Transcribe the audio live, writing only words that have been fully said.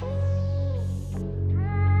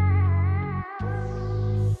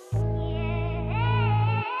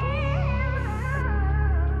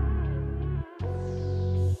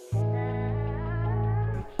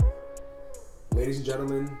Ladies and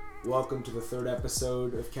gentlemen, welcome to the third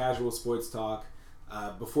episode of Casual Sports Talk.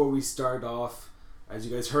 Before we start off, as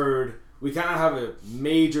you guys heard, we kind of have a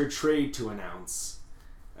major trade to announce.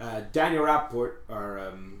 Daniel Rappaport,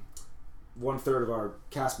 our one-third of our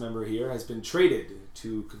cast member here, has been traded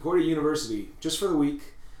to Concordia University just for the week.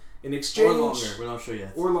 In exchange... Or longer, we're not sure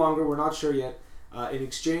yet. Or longer, we're not sure yet. In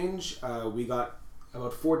exchange, we got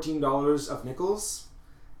about $14 of nickels.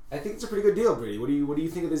 I think it's a pretty good deal, Brady. What do you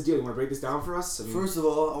think of this deal? You want to break this down for us? First of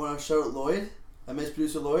all, I want to shout out Lloyd. I miss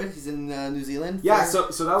producer Lloyd. He's in New Zealand. Yeah, so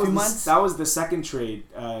that was the second trade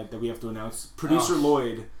that we have to announce. Producer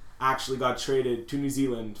Lloyd actually got traded to New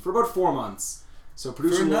Zealand for about 4 months. So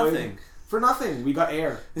producer Lloyd for nothing. We got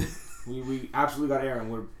air. we absolutely got air,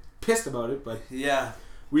 and we're pissed about it. But yeah,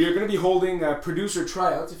 we are going to be holding producer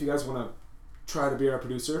tryouts. If you guys want to try to be our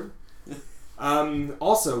producer.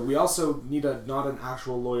 We also need not an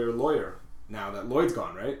actual lawyer now that Lloyd's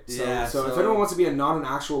gone, right? So if anyone wants to be not an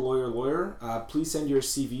actual lawyer, please send your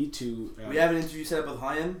CV to... we have an interview set up with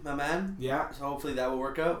Chaim, my man. Yeah. So hopefully that will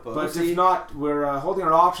work out. But if not, we're holding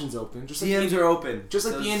our options open. DMs are open. Just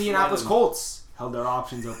like the Indianapolis Colts held their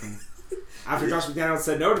options open. After Josh McDaniels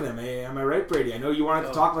said no to them. Hey, am I right, Brady? I know you wanted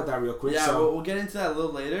to talk about that real quick. Yeah, so we'll get into that a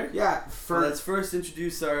little later. Yeah. Let's first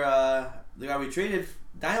introduce our the guy we traded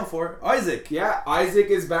Daniel for, Isaac. Yeah, Isaac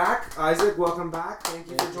is back. Isaac, welcome back. Thank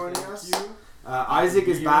you for joining us. Isaac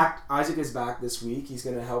is back. Isaac is back this week. He's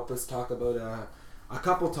going to help us talk about a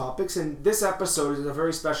couple topics. And this episode is a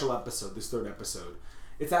very special episode, this third episode.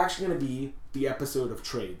 It's actually going to be the episode of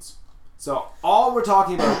trades. So all we're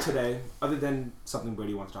talking about today, other than something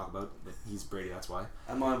Brady wants to talk about, but he's Brady, that's why.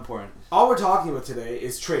 I'm not important. All we're talking about today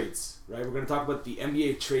is trades, right? We're going to talk about the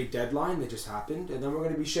NBA trade deadline that just happened, and then we're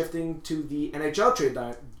going to be shifting to the NHL trade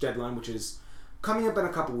deadline, which is coming up in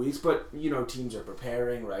a couple weeks, but, teams are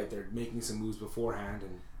preparing, right? They're making some moves beforehand.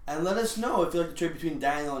 And let us know if you like the trade between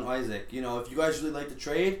Daniel and Isaac. If you guys really like the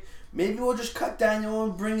trade, maybe we'll just cut Daniel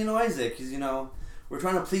and bring in Isaac, because, we're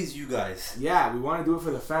trying to please you guys. Yeah, we want to do it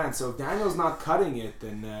for the fans. So if Daniel's not cutting it,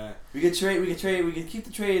 then we could keep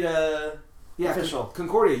the trade official.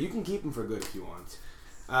 Concordia, you can keep him for good if you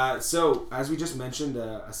want. So as we just mentioned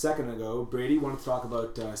a second ago, Brady wanted to talk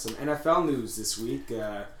about some NFL news this week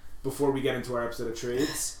before we get into our episode of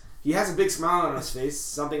trades. He has a big smile on his face,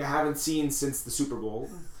 something I haven't seen since the Super Bowl.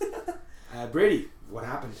 Brady, what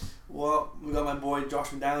happened? Well, we got my boy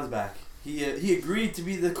Josh McDaniels back. He agreed to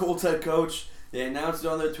be the Colts head coach. They announced it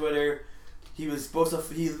on their Twitter. He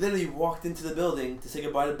literally walked into the building to say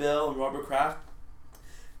goodbye to Bill and Robert Kraft.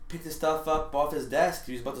 Picked his stuff up off his desk.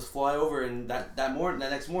 He was about to fly over, and that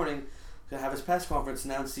next morning, gonna have his press conference,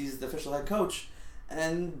 announce he's the official head coach.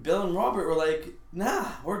 And Bill and Robert were like, "Nah,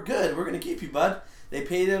 we're good. We're gonna keep you, bud." They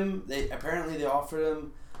paid him. They offered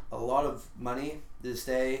him a lot of money to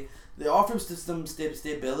stay. They offered him some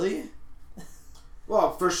stability.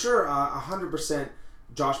 Well, for sure, 100%.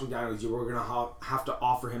 Josh McDaniels, you were going to have to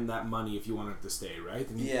offer him that money if you wanted to stay, right?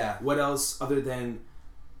 I mean, yeah. What else other than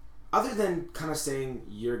kind of saying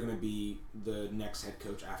you're going to be the next head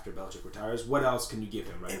coach after Belichick retires? What else can you give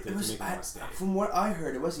him, right, to make him want to stay? From what I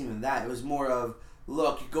heard, it wasn't even that. It was more of,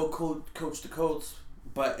 look, you go coach the Colts,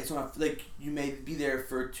 but it's not like you may be there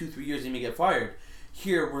for 2-3 years and you may get fired.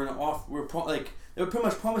 Here they were pretty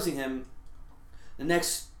much promising him the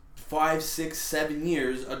next 5, 6, 7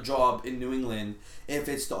 years a job in New England, if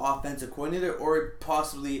it's the offensive coordinator, or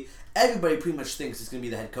possibly everybody pretty much thinks it's going to be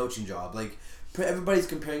the head coaching job. Like, everybody's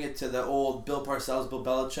comparing it to the old Bill Parcells, Bill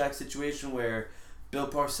Belichick situation where Bill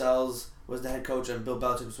Parcells was the head coach and Bill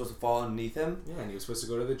Belichick was supposed to fall underneath him. Yeah, and he was supposed to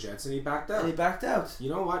go to the Jets and he backed out. You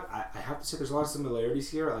know what? I have to say there's a lot of similarities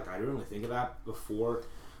here. Like, I didn't really think of that before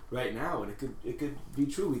right now, and it could be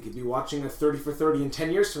true. We could be watching a 30 for 30 in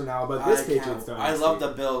 10 years from now about this Patriots dynasty. I love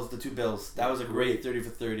the two Bills. That was a great 30 for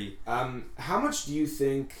 30. How much do you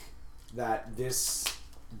think that this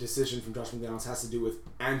decision from Josh McDaniels has to do with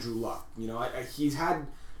Andrew Luck? He's had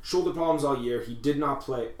shoulder problems all year. He did not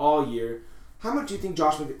play all year. How much do you think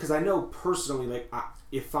Josh McDaniels? Because I know personally,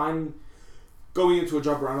 if I'm going into a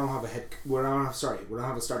job where I don't have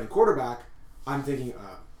a starting quarterback, I'm thinking,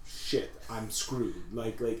 shit, I'm screwed.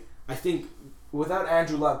 I think without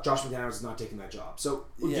Andrew Luck, Josh McDaniels is not taking that job. So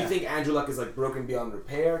do you think Andrew Luck is broken beyond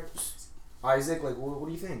repair? Isaac, what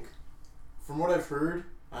do you think? From what I've heard,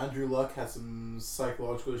 Andrew Luck has some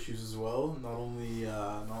psychological issues as well. Not only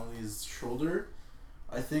his shoulder.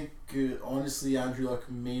 I think honestly, Andrew Luck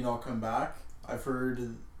may not come back. I've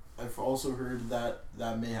also heard that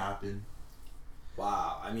may happen.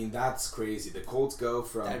 Wow, I mean, that's crazy. The Colts go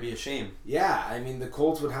from... That'd be a shame. Yeah, I mean, the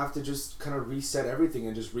Colts would have to just kind of reset everything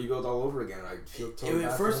and just rebuild all over again. I'd feel totally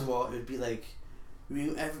bad. First of all, it would be like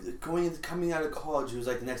Coming out of college, he was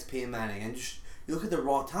like the next Peyton Manning, and just you look at the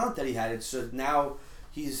raw talent that he had. It's just now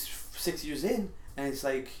he's 6 years in, and it's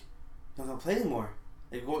like he's not gonna play anymore.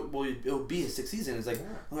 Like, well, it'll be his 6th season. It's like I'm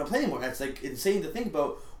not gonna play anymore. That's like insane to think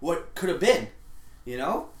about what could have been, you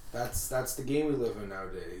know. That's the game we live in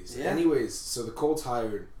nowadays. Yeah. Anyways, so the Colts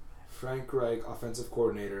hired Frank Reich, offensive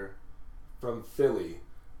coordinator from Philly.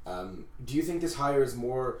 Do you think this hire is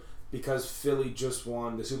more because Philly just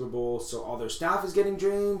won the Super Bowl, so all their staff is getting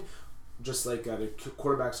drained, just like the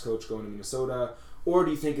quarterback's coach going to Minnesota, or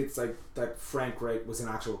do you think it's like that Frank Reich was an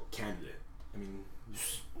actual candidate? I mean,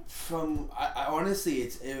 I honestly,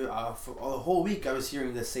 it's for the whole week I was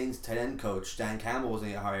hearing the Saints tight end coach Dan Campbell was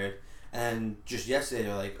going to get hired, and just yesterday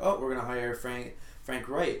they're like, oh, we're going to hire Frank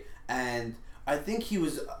Reich, and I think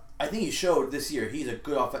he showed this year he's a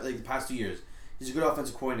good like the past 2 years he's a good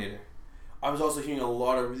offensive coordinator. I was also hearing a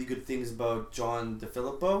lot of really good things about John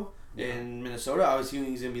DeFilippo in Minnesota. I was hearing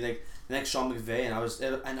he's going to be like the next Sean McVay, and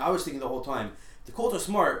I was thinking the whole time, the Colts are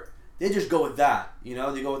smart. They just go with that, you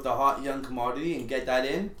know. They go with the hot young commodity and get that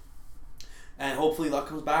in, and hopefully luck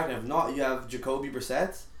comes back. And if not, you have Jacoby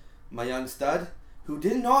Brissett, my young stud, who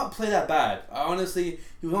did not play that bad. Honestly,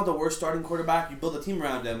 he was not the worst starting quarterback. You build a team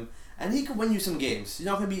around him, and he could win you some games. He's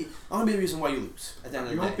not gonna be the reason why you lose at the end of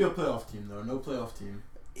the day. You won't be a playoff team though. No playoff team.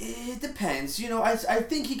 It depends. You know, I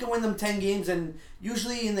think he can win them 10 games, and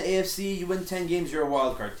usually in the AFC, you win 10 games, you're a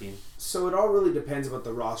wild card team. So it all really depends about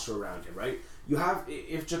the roster around him, right? You have,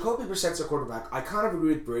 if Jacoby Brissett's a quarterback, I kind of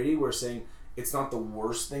agree with Brady. We're saying it's not the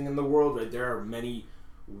worst thing in the world, right? There are many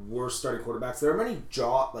worse starting quarterbacks. There are many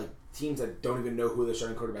teams that don't even know who their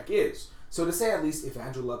starting quarterback is. So to say at least if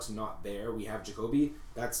Andrew Luck's not there, we have Jacoby,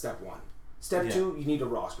 that's step one. Step two, you need a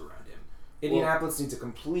roster around him. Indianapolis needs a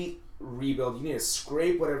complete rebuild. You need to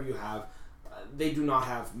scrape whatever you have. They do not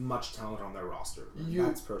have much talent on their roster.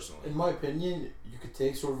 That's personally. In my opinion, you could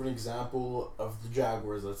take sort of an example of the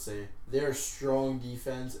Jaguars, let's say. They're a strong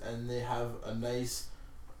defense and they have a nice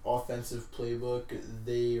offensive playbook.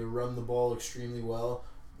 They run the ball extremely well.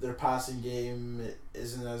 Their passing game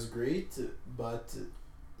isn't as great, but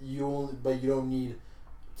you don't need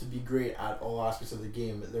to be great at all aspects of the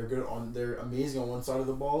game. They're amazing on one side of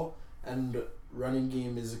the ball, and running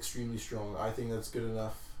game is extremely strong. I think that's good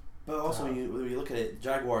enough. But also, when you look at it,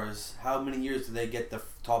 Jaguars, how many years did they get the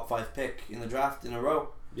top 5 pick in the draft in a row?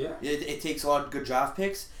 Yeah. It takes a lot of good draft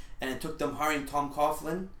picks, and it took them hiring Tom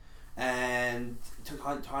Coughlin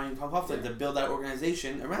to build that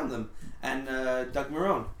organization around them, and Doug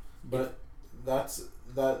Marrone. But that's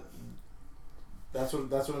what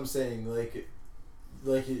I'm saying. Like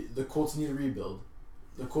the Colts need to rebuild.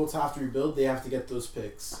 The Colts have to rebuild. They have to get those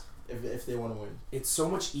picks if they want to win. It's so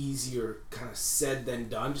much easier kind of said than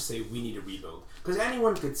done to say we need to rebuild. Because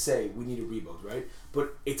anyone could say we need to rebuild, right?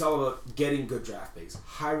 But it's all about getting good draft picks,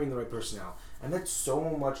 hiring the right personnel. And that's so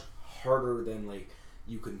much harder than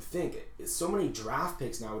you can think. It's so many draft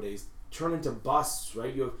picks nowadays turn into busts,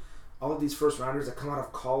 right? You have all of these first rounders that come out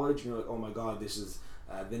of college and you're like, oh my god, this is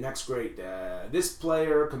the next great this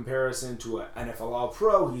player comparison to an NFL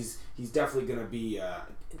All-Pro. He's definitely going to be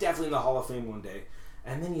definitely in the Hall of Fame one day.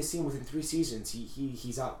 And then you see him within 3 seasons,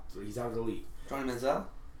 he's out. He's out of the league. Johnny Manziel?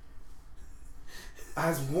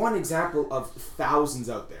 As one example of thousands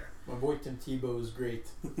out there. My boy Tim Tebow is great.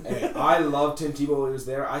 Hey, I love Tim Tebow when he was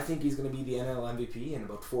there. I think he's going to be the NL MVP in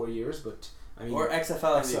about 4 years, but I mean... Or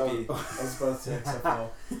XFL MVP. I was about to say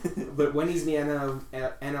XFL. But when he's the NL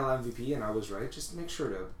MVP, and I was right, just make sure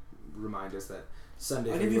to remind us that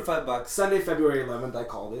Sunday... I'll give you $5. Sunday, February 11th, I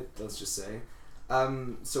called it, let's just say.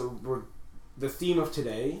 The theme of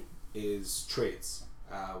today is trades.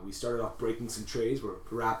 We started off breaking some trades. We're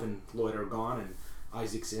Rapp and Lloyd are gone and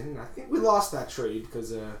Isaac's in. I think we lost that trade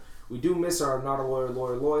because we do miss our not a lawyer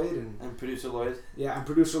Lloyd and producer Lloyd. Yeah, and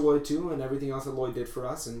producer Lloyd too, and everything else that Lloyd did for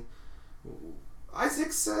us. And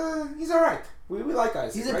Isaac's he's all right. We like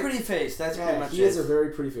Isaac. He's a pretty face. That's pretty much it. He is a very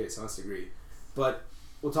pretty face. I must agree. But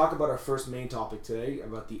we'll talk about our first main topic today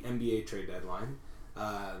about the NBA trade deadline.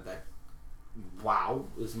 Wow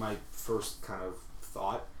is my first kind of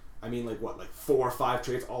thought. I mean, 4 or 5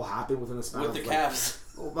 trades all happened within the span of... With the Cavs.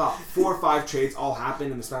 Well, 4 or 5 trades all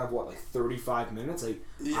happened in the span of 35 minutes.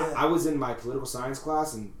 I was in my political science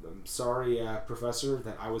class, and I'm sorry, professor,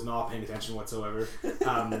 that I was not paying attention whatsoever.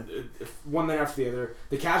 One minute after the other.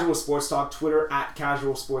 The Casual Sports Talk Twitter at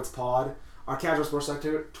Casual Sports Pod. Our Casual Sports Talk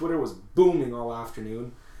Twitter was booming all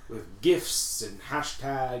afternoon with GIFs and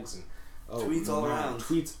hashtags and tweets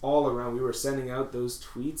all around. We were sending out those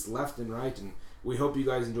tweets left and right, and we hope you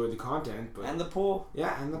guys enjoyed the content. But and the poll.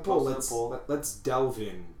 Yeah, and the poll. Let's delve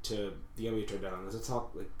into the NBA trade deadline. Let's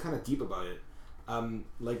talk kind of deep about it.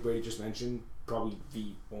 Like Brady just mentioned, probably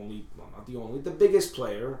the biggest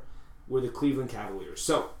player were the Cleveland Cavaliers.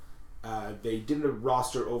 So they did a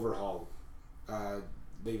roster overhaul.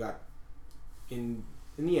 They got in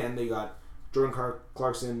the end they got Jordan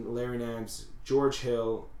Clarkson, Larry Nance, George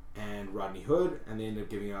Hill, and Rodney Hood, and they ended up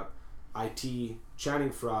giving up IT,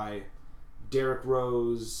 Channing Frye, Derrick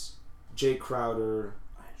Rose, Jay Crowder,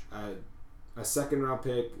 a second round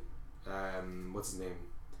pick. What's his name?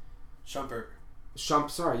 Shumpert.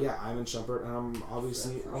 Iman Shumpert, and I'm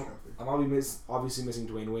obviously missing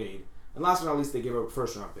Dwayne Wade. And last but not least, they gave up a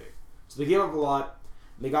first round pick. So they gave up a lot.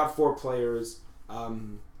 They got 4 players.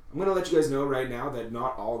 I'm gonna let you guys know right now that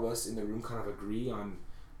not all of us in the room kind of agree on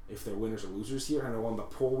if they're winners or losers here. I know on the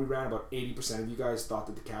poll we ran, about 80% of you guys thought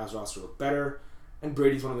that the Cavs roster looked better, and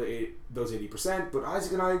Brady's one of those 80%. But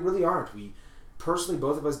Isaac and I really aren't. We personally,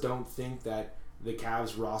 both of us, don't think that the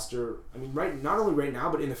Cavs roster, not only right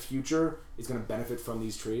now, but in the future, is going to benefit from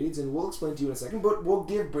these trades. And we'll explain to you in a second, but we'll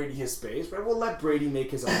give Brady his space, right? We'll let Brady make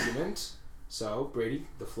his argument. So, Brady,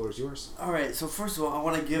 the floor is yours. All right, so first of all, I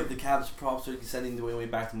want to give the Cavs props for sending Dwayne Wade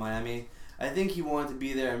back to Miami. I think he wanted to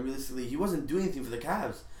be there, and realistically, he wasn't doing anything for the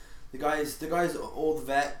Cavs. The guy's an old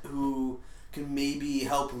vet who can maybe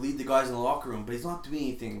help lead the guys in the locker room, but he's not doing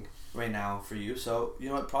anything right now for you. So, you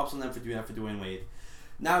know what? Props on them for doing that for Dwayne Wade.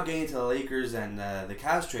 Now getting into the Lakers and the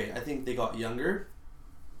Cavs trade, I think they got younger.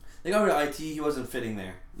 They got rid of IT. He wasn't fitting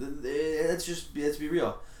there. Let's be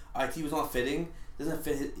real. IT was not fitting. Doesn't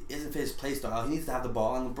fit his play style. He needs to have the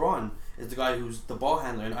ball, and LeBron is the guy who's the ball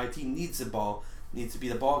handler, and IT needs the ball, needs to be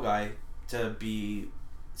the ball guy to be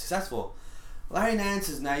successful. Larry Nance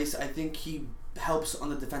is nice. I think he helps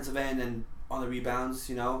on the defensive end and on the rebounds.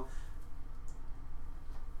 You know.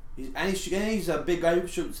 He's a big guy who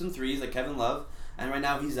shoots some threes like Kevin Love. And right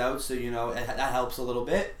now he's out, so that helps a little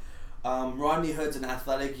bit. Rodney Hood's an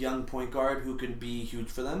athletic young point guard who can be huge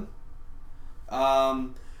for them.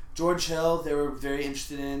 George Hill, they were very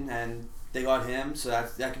interested in, and they got him, so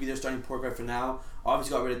that could be their starting point guard for now.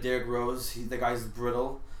 Obviously got rid of Derrick Rose. The guy's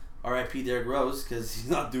brittle. R.I.P. Derrick Rose, because he's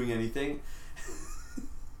not doing anything.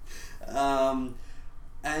 And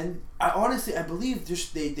I believe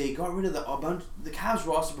they got rid of the Cavs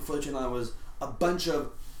roster before the trade line was a bunch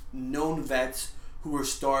of known vets who were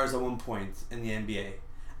stars at one point in the NBA,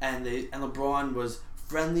 and LeBron was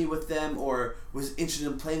friendly with them or was interested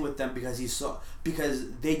in playing with them because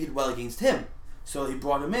they did well against him, so he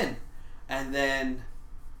brought him in, and then.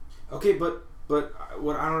 Okay, but what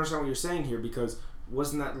I don't understand what you're saying here, because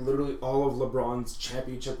wasn't that literally all of LeBron's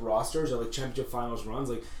championship rosters or like championship finals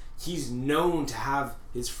runs? Like, he's known to have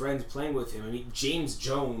his friends playing with him. James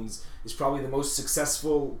Jones is probably the most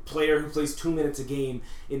successful player who plays 2 minutes a game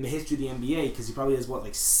in the history of the NBA, because he probably has 4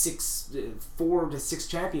 to 6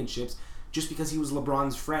 championships just because he was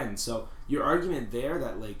LeBron's friend. So your argument there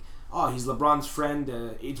that he's LeBron's friend,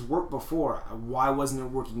 it's worked before, why wasn't it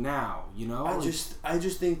working now? I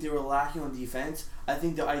just think they were lacking on defense. I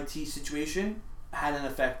think the IT situation had an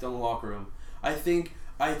effect on the locker room. I think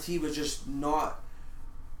IT was just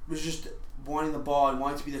wanting the ball and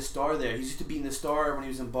wanting to be the star there. He used to being the star when he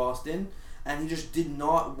was in Boston, and he just did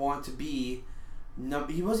not want to be.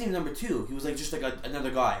 He wasn't even number 2. He was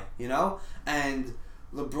another guy, And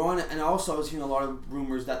LeBron, and also I was hearing a lot of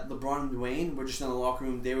rumors that LeBron and Dwayne were just in the locker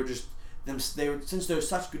room. They were just since they're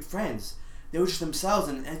such good friends, they were just themselves,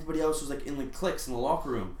 and everybody else was in cliques in the locker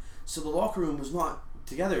room. So the locker room was not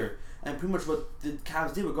together, and pretty much what the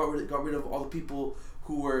Cavs did was got rid of all the people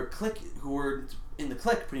who were in the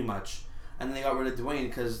clique pretty much, and then they got rid of Dwayne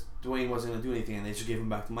because Dwayne wasn't going to do anything, and they just gave him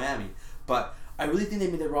back to Miami. But I really think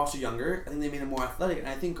they made their roster younger. I think they made it more athletic, and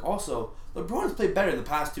I think also LeBron has played better in the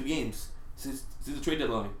past 2 games since the trade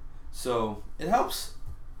deadline, so it helps.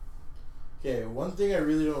 Okay, one thing I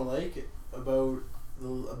really don't like about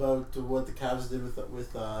what the Cavs did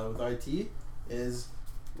with IT is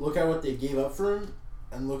look at what they gave up for him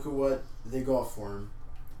and look at what they got for him.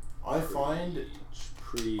 I find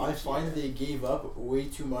they gave up way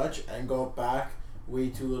too much and got back way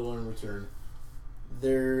too little in return.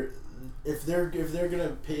 If they're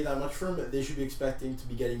gonna pay that much for him, they should be expecting to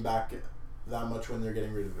be getting back that much when they're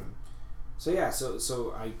getting rid of him.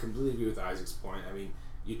 So I completely agree with Isaac's point.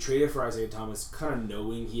 You traded for Isaiah Thomas kind of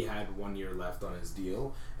knowing he had 1 year left on his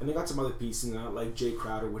deal, and they got some other pieces in that, like Jay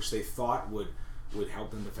Crowder, which they thought would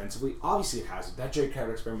help them defensively. Obviously it hasn't. That Jay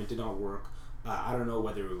Crowder experiment did not work. I don't know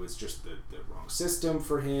whether it was just the wrong system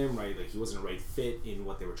for him, right? He wasn't a right fit in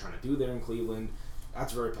what they were trying to do there in Cleveland.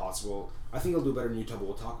 That's very possible. I think he'll do better in Utah, but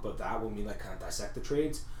we'll talk about that when we kind of dissect the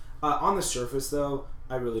trades. On the surface, though,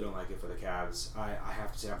 I really don't like it for the Cavs. I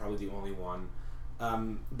have to say I'm probably the only one.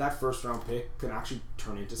 That first round pick can actually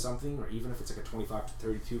turn into something, or even if it's a 25 to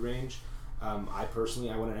 32 range. I went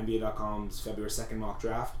on NBA.com's February 2nd mock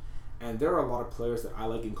draft, and there are a lot of players that I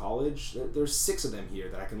like in college. There's 6 of them here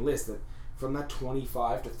that I can list that from that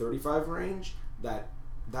 25 to 35 range that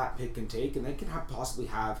pick can take, and they can possibly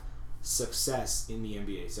have success in the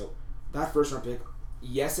NBA. So that first round pick,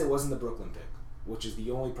 yes, it wasn't the Brooklyn pick, which is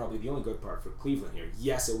probably the only good part for Cleveland here.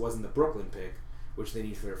 Yes, it wasn't the Brooklyn pick, which they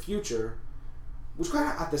need for their future, which kind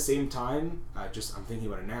of at the same time, I'm thinking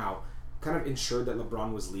about it now, kind of ensured that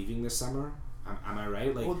LeBron was leaving this summer. Am I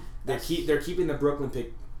right? Like, well, they're keeping the Brooklyn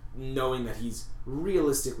pick knowing that he's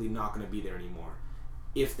realistically not going to be there anymore.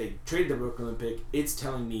 If they trade the Brooklyn pick, it's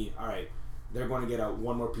telling me, all right, they're going to get out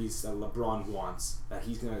one more piece that LeBron wants, that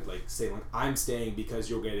he's going to like say, like, I'm staying because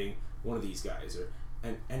you're getting one of these guys,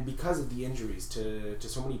 and because of the injuries to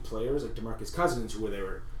so many players like DeMarcus Cousins, who they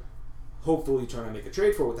were hopefully trying to make a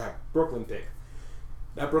trade for with that Brooklyn pick.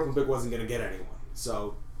 That Brooklyn pick wasn't going to get anyone.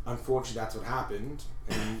 So unfortunately, that's what happened.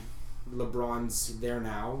 And LeBron's there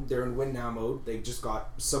now. They're in win now mode. They just got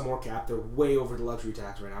some more cap. They're way over the luxury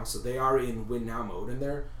tax right now, so they are in win now mode, and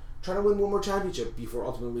they're trying to win one more championship before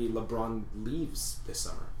ultimately LeBron leaves this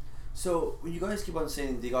summer. So when you guys keep on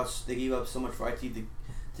saying they gave up so much for IT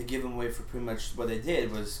to give them away for pretty much what they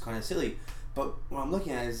did was kind of silly, but what I'm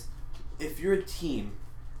looking at is if you're a team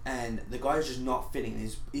and the guy's just not fitting,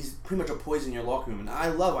 he's pretty much a poison in your locker room, and I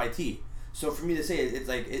love IT. So for me to say it, it's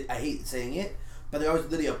like I hate saying it, but they're always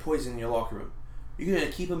literally a poison in your locker room. You're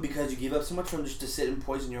gonna keep him because you gave up so much for him just to sit and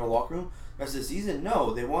poison your locker room the rest of the season?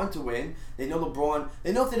 No, they want to win. They know LeBron.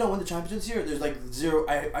 They know if they don't win the championship this year, there's like zero.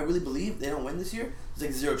 I really believe they don't win this year. There's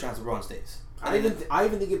like zero chance LeBron stays. I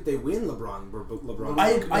even think if they win, LeBron. I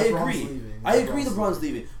agree. I agree. LeBron's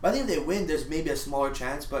leaving. But I think if they win, there's maybe a smaller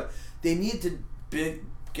chance. But they need to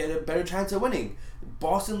get a better chance of winning.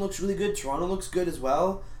 Boston looks really good. Toronto looks good as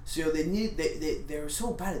well. So they're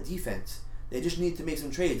so bad at defense. They just need to make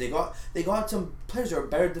some trades. They got some players that are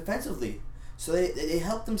better defensively. So they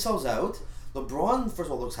helped themselves out. LeBron, first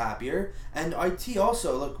of all, looks happier. And IT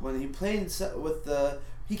also, look, when he played with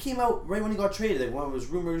he came out right when he got traded. Like, one of his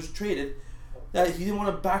rumors traded that he didn't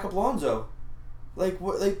want to back up Lonzo.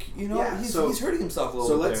 He's hurting himself a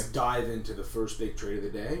little bit. So let's dive into the first big trade of the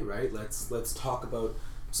day, right? Let's talk about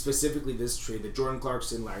specifically this trade, the Jordan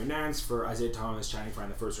Clarkson, Larry Nance for Isaiah Thomas, Channing Frye,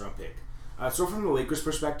 the first round pick. So from the Lakers'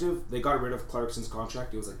 perspective, they got rid of Clarkson's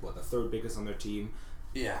contract. It was like, the third biggest on their team.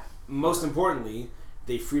 Yeah. Most importantly,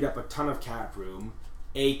 they freed up a ton of cap room,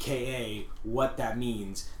 a.k.a. what that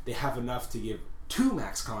means. They have enough to give 2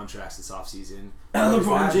 max contracts this offseason.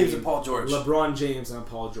 LeBron James and Paul George. LeBron James and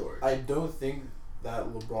Paul George. I don't think that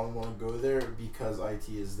LeBron won't go there because IT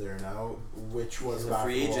is there now, which was a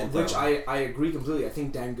free agent. Which I agree completely. I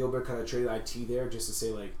think Dan Gilbert kind of traded IT there just to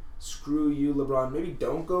say, like, screw you, LeBron. Maybe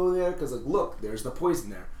don't go there because, like, look, there's the poison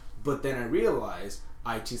there. But then I realized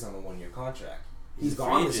IT's on a 1-year contract. He's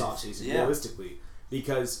gone this offseason, realistically,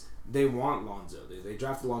 because they want Lonzo. They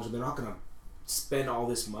drafted Lonzo. They're not going to spend all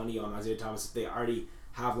this money on Isaiah Thomas if they already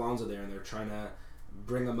have Lonzo there and they're trying to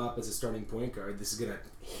bring him up as a starting point guard. This is going to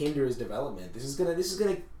hinder his development. This is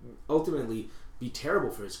going to ultimately be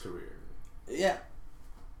terrible for his career. Yeah.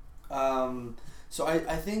 So I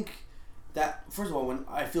think that, first of all, when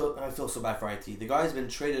I feel so bad for IT. The guy's been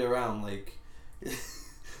traded around like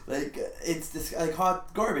it's this like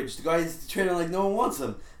hot garbage. The guy's traded like no one wants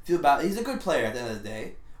him. Feel bad. He's a good player at the end of the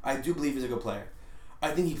day. I do believe he's a good player. I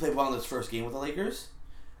think he played well in his first game with the Lakers.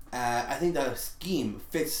 I think the scheme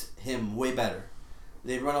fits him way better.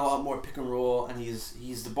 They run a lot more pick and roll, and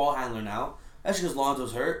he's the ball handler now. Actually, because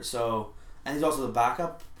Lonzo's hurt, and he's also the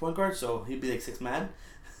backup point guard, so he'd be like 6th man.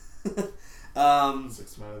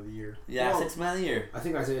 6th man of the year. Yeah, 6th man of the year. I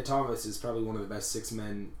think Isaiah Thomas is probably one of the best 6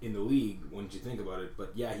 men in the league when you think about it.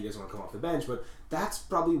 But yeah, he doesn't want to come off the bench. But that's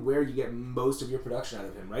probably where you get most of your production out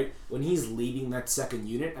of him, right? When he's leading that second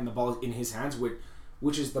unit and the ball is in his hands,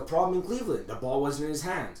 which is the problem in Cleveland. The ball wasn't in his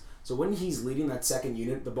hands. So when he's leading that second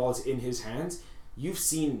unit, the ball is in his hands. You've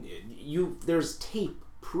seen there's tape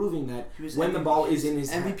proving that when the ball is in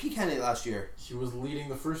his hands. MVP candidate last year. He was leading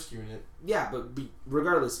the first unit. Yeah, but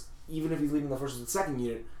regardless, even if he's leading the first or the second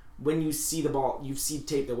unit, when you see the ball, you see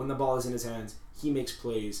tape that when the ball is in his hands, he makes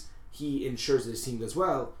plays. He ensures that his team does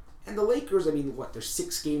well. And the Lakers, they're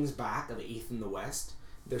 6 games back of 8th in the West.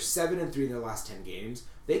 They're 7-3 in their last 10 games.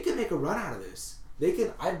 They can make a run out of this.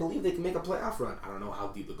 I believe they can make a playoff run. I don't know how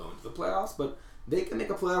deep they'll go into the playoffs, but they can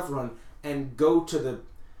make a playoff run and go to the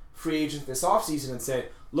free agent this offseason and say,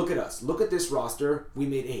 look at us. Look at this roster. We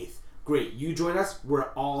made 8th. Great. You join us. We're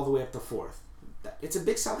all the way up to 4th. It's a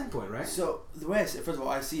big selling point, right? So the way first of all,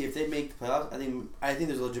 I see if they make the playoffs, I think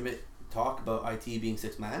there's a legitimate talk about IT being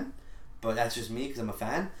 6th man, but that's just me because I'm a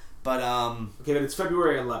fan. But Okay, but it's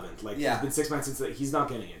February 11th. Like, Yeah. he's been 6 months since that. He's not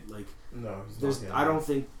getting it. Like, No, he's there's. not. I don't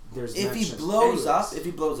think there's. if he mention. blows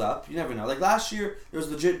Anyways. up, you never know. Like last year, there was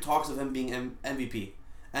legit talks of him being MVP,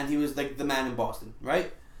 and he was like the man in Boston,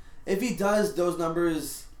 right? If he does those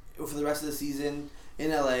numbers for the rest of the season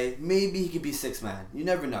in LA, maybe he could be sixth man. You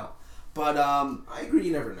never know. But I agree,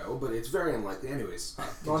 you never know, but it's very unlikely. Anyways,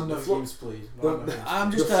 Not the enough floor- games played. the- Not enough games I'm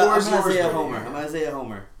played. just The floor I'm is an yours, Isaiah buddy. Homer. I'm an Isaiah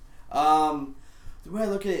Homer. The way I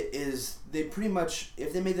look at it is they pretty much,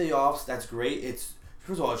 if they make the offs, that's great. It's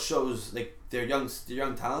first of all, it shows like their young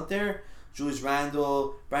talent there. Julius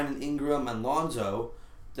Randle, Brandon Ingram, and Lonzo.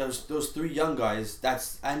 Those three young guys.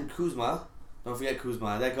 And Kuzma. Don't forget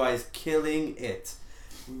Kuzma. That guy is killing it.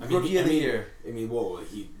 Rookie of the year. I mean, whoa,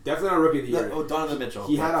 he definitely not rookie of the year. Oh, Donovan Mitchell.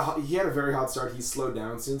 He had a very hot start. He's slowed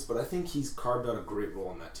down since, but I think he's carved out a great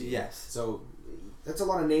role in that team. Yes. So that's a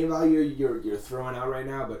lot of name value you're throwing out right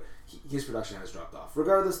now, but his production has dropped off.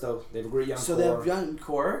 Regardless, though, they have a great young core. They have young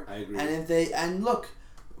core. I agree. And look,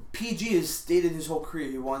 PG has stated his whole career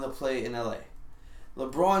he wanted to play in LA.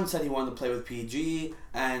 LeBron said he wanted to play with PG,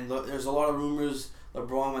 and there's a lot of rumors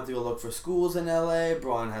LeBron went to go look for schools in LA.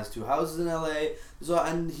 LeBron has 2 houses in LA,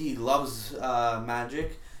 and he loves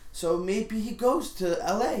Magic. So maybe he goes to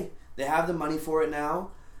LA. They have the money for it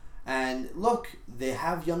now. And look, they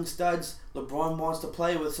have young studs. LeBron wants to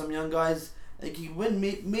play with some young guys. They can win.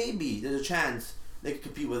 Maybe there's a chance they could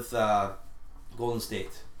compete with Golden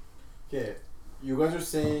State. Okay, you guys are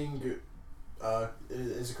saying,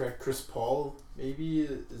 is it correct? Chris Paul, maybe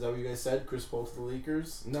is that what you guys said? Chris Paul to the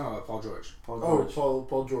Lakers? No, Paul George.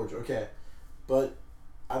 Paul George. Okay, but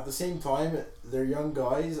at the same time, they're young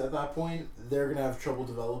guys. At that point, they're gonna have trouble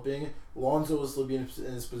developing. Lonzo will still be in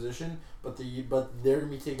his position, but they're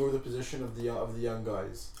gonna be taking over the position of the young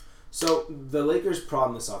guys. So the Lakers'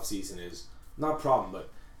 problem this offseason is not problem, but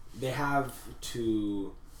they have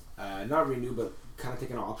to not renew, but kind of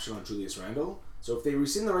take an option on Julius Randle. So if they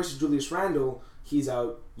rescind the rights to Julius Randle, he's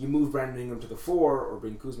out. You move Brandon Ingram to the 4, or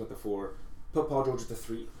bring Kuzma at the 4, put Paul George at the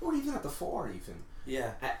 3, or even at the 4, even.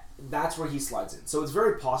 Yeah. That's where he slides in. So it's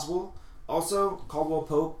very possible. Also, Caldwell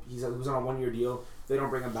Pope, he was on a 1-year deal. If they don't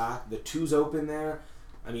bring him back, the 2's open there.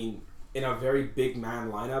 I mean, in a very big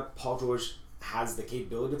man lineup, Paul George has the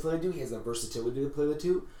capability to play the 2. He has the versatility to play the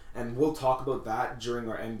 2. And we'll talk about that during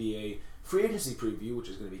our NBA free agency preview, which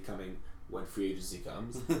is going to be coming when free agency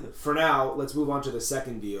comes. For now, let's move on to the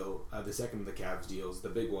second deal, the second of the Cavs deals, the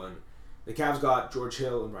big one. The Cavs got George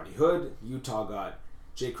Hill and Rodney Hood. Utah got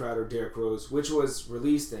Jay Crowder, Derrick Rose, which was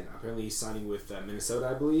released, and apparently he's signing with Minnesota,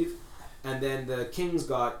 I believe. And then the Kings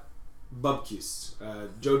got Bubkus,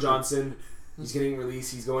 Joe Johnson. He's getting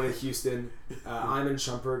released. He's going to Houston. Iman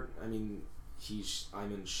Shumpert. I mean, he's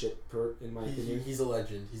Iman Shitpert in my opinion. He's a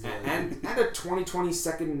legend. And a 2020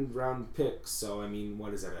 second round pick. So I mean,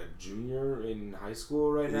 what is that? A junior in high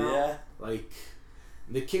school right now? Yeah. Like,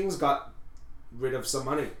 the Kings got rid of some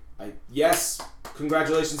money. Yes,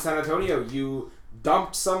 congratulations, San Antonio. You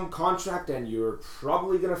dumped some contract, and you're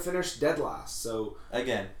probably gonna finish dead last. So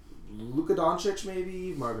Again. Luka Doncic,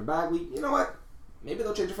 maybe Marvin Bagley. You know what? Maybe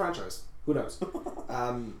they'll change the franchise. Who knows?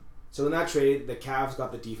 So in that trade, the Cavs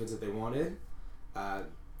got the defense that they wanted. I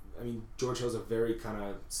mean, George Hill's a very kind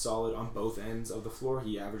of solid on both ends of the floor.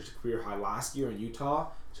 He averaged a career high last year in Utah,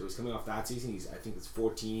 so he's coming off that season. I think it's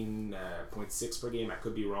 14.6 per game. I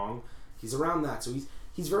could be wrong. He's around that, so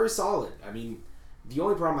he's very solid. I mean, the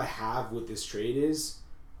only problem I have with this trade is,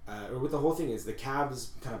 or with the whole thing is, the Cavs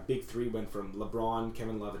kind of big 3 went from LeBron,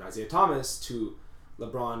 Kevin Love, and Isaiah Thomas to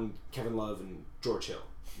LeBron, Kevin Love, and George Hill.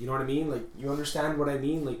 You know what I mean? Like, you understand what I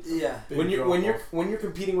mean? Like, Yeah. when you're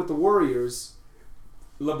competing with the Warriors,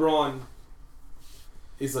 LeBron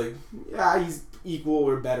is like, yeah, he's equal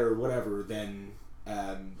or better, whatever, than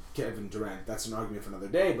Kevin Durant. That's an argument for another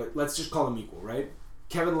day, but let's just call him equal, right?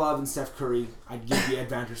 Kevin Love and Steph Curry, I'd give the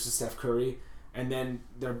advantage to Steph Curry. And then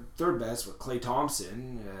their third best with Klay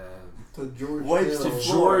Thompson. To George Wipes Hill. the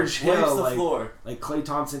floor. George Hill, Wipes the like- floor. Like, Klay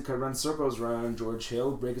Thompson could run circles around George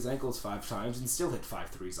Hill, break his ankles 5 times, and still hit 5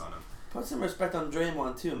 threes on him. Put some respect on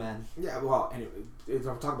Draymond too, man. Yeah, well, anyway, if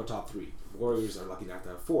I'm talking about top 3, Warriors are lucky enough to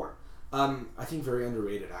have 4. I think very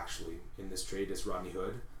underrated, actually, in this trade is Rodney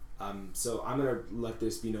Hood. So I'm going to let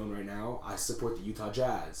this be known right now. I support the Utah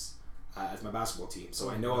Jazz as my basketball team. So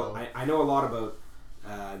I know a lot about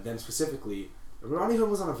them specifically. Rodney Hood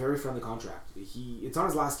was on a very friendly contract. It's on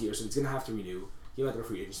his last year, so he's going to have to renew. He might go to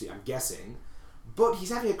free agency, I'm guessing. But he's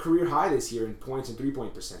having a career high this year in points and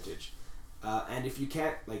 3-point percentage. And if you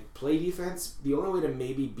can't play defense, the only way to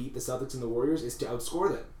maybe beat the Celtics and the Warriors is to outscore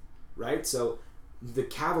them, right? So the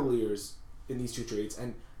Cavaliers in these 2 trades,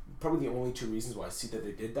 and probably the only 2 reasons why I see that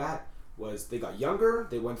they did that, was they got younger.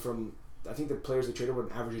 They went from, I think the players they traded were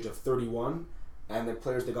an average age of 31, and the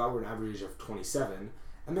players they got were an average age of 27,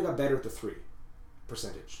 and they got better at the three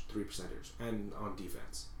percentage, and on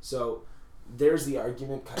defense. So there's the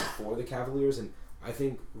argument kind of for the Cavaliers, and I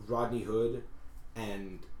think Rodney Hood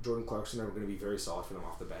and Jordan Clarkson are going to be very solid for them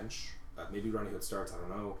off the bench. Maybe Rodney Hood starts, I don't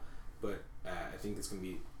know, but I think it's going to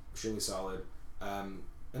be extremely solid. And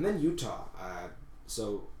then Utah.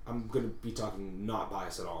 So I'm going to be talking not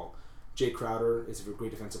biased at all. Jay Crowder is a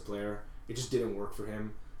great defensive player. It just didn't work for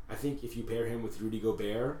him. I think if you pair him with Rudy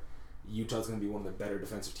Gobert, Utah's going to be one of the better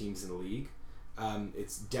defensive teams in the league.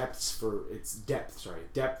 It's depth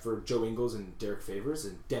for Joe Ingles and Derek Favors,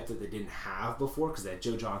 and depth that they didn't have before because they had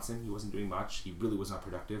Joe Johnson. He wasn't doing much. He really was not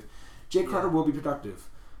productive. Jay Crowder will be productive,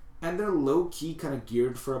 and they're low key kind of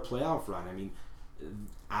geared for a playoff run. I mean,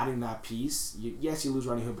 adding that piece, yes, you lose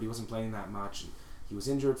Rodney Hood, but he wasn't playing that much. And he was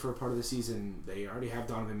injured for a part of the season. They already have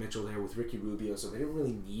Donovan Mitchell there with Ricky Rubio, so they didn't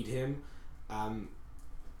really need him.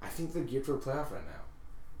 I think they're geared for a playoff right now.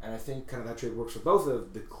 And I think kind of that trade works for both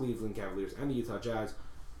of the Cleveland Cavaliers and the Utah Jazz,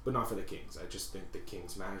 but not for the Kings. I just think the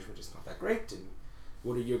Kings management is not that great. And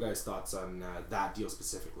what are your guys' thoughts on that deal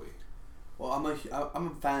specifically? Well, I'm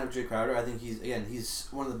a fan of Jay Crowder. I think he's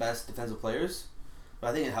one of the best defensive players, but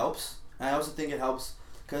I think it helps. And I also think it helps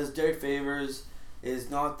because Derek Favors is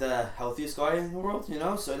not the healthiest guy in the world,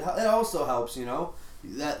 so it also helps,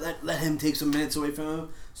 let him take some minutes away from him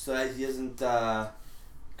so that he doesn't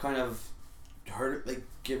kind of hurt,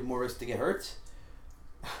 give him more risk to get hurt.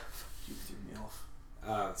 You threw me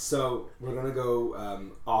off. So we're going to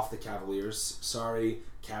go off the Cavaliers. Sorry,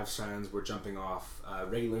 Cavs fans, we're jumping off.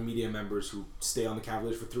 Regular media members who stay on the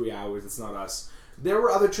Cavaliers for 3 hours, it's not us. There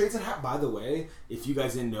were other trades that happened. By the way, if you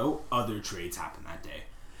guys didn't know, other trades happened that day.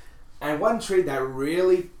 And one trade that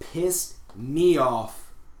really pissed me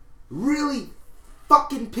off, really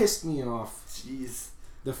fucking pissed me off. Jeez.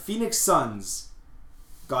 The Phoenix Suns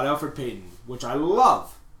got Elfrid Payton, which I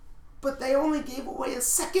love, but they only gave away a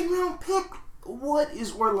second-round pick. What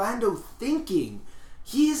is Orlando thinking?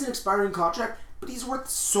 He is an expiring contract, but he's worth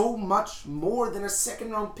so much more than a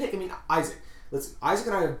second-round pick. I mean, Isaac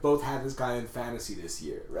and I have both had this guy in fantasy this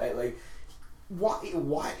year, right? Like,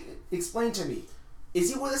 why? Explain to me.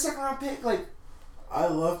 Is he worth a second-round pick? I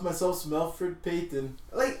love myself some Elfrid Payton.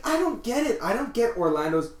 I don't get it. I don't get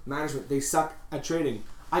Orlando's management. They suck at trading.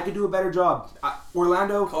 I could do a better job.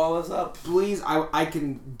 Orlando, call us up, please. I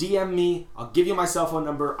can DM me. I'll give you my cell phone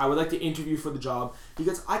number. I would like to interview for the job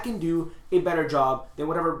because I can do a better job than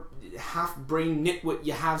whatever half-brain nitwit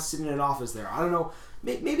you have sitting in an office there. I don't know.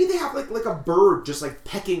 Maybe they have like a bird just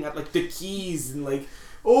pecking at the keys and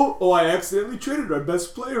oh, I accidentally traded our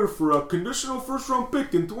best player for a conditional first-round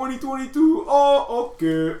pick in 2022. Oh,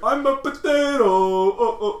 okay. I'm a potato.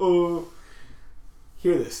 Oh.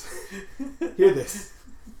 Hear this.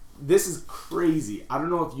 This is crazy. I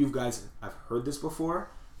don't know if you guys have heard this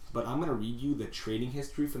before, but I'm going to read you the trading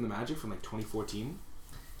history from the Magic from 2014.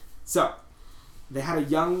 So, they had a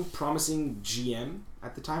young, promising GM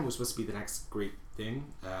at the time, who was supposed to be the next great thing.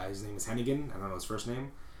 His name is Hennigan. I don't know his first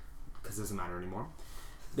name, because it doesn't matter anymore.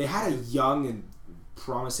 They had a young and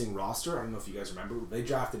promising roster. I don't know if you guys remember. They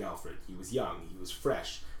drafted Elfrid. He was young. He was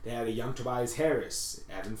fresh. They had a young Tobias Harris,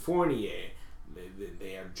 Evan Fournier.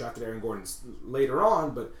 They had drafted Aaron Gordon later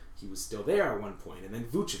on, but he was still there at one point. And then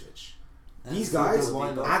Vucevic. These guys,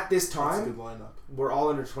 at this time, were all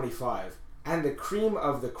under 25. And the cream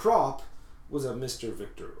of the crop was a Mr.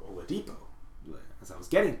 Victor Oladipo, as I was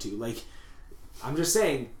getting to. I'm just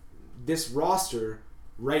saying, this roster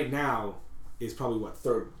right now is probably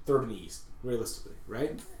third in the East, realistically,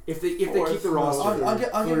 right? If they keep the roster,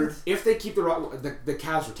 if they keep the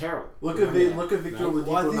Cavs are terrible. Look at Victor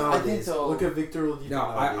Oladipo nowadays. I think so. Look at Victor Oladipo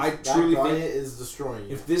nowadays. I truly think is destroying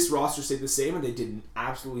you. If this roster stayed the same and they did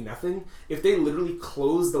absolutely nothing, if they literally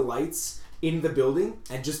closed the lights in the building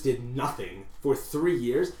and just did nothing for 3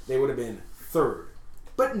 years, they would have been third.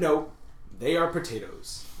 But no, they are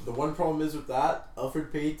potatoes. The one problem is with that,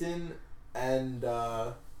 Elfrid Payton and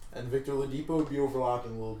Victor Oladipo would be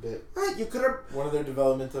overlapping a little bit. You could have one of their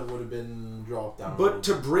development that would have been dropped down. But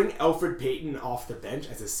to bring Elfrid Payton off the bench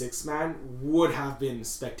as a sixth man would have been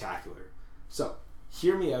spectacular. So,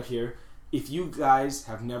 hear me out here. If you guys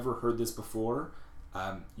have never heard this before,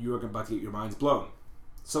 you are about to get your minds blown.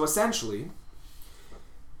 So essentially,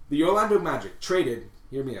 the Orlando Magic traded,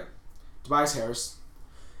 hear me out, Tobias Harris,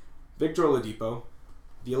 Victor Oladipo,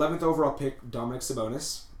 the 11th overall pick, Dominic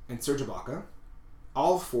Sabonis, and Serge Ibaka.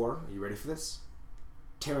 All for, are you ready for this?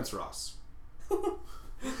 Terrence Ross.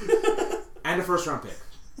 And a first round pick.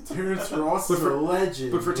 Terrence Ross But is for- a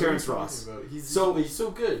legend. but for What are you Terrence talking Ross. about? He's So-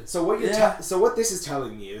 so good. So what you're Yeah. so what this is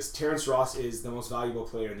telling me is Terrence Ross is the most valuable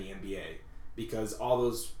player in the NBA because all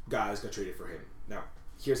those guys got traded for him. Now,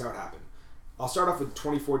 here's how it happened. I'll start off with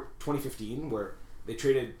 2015 where they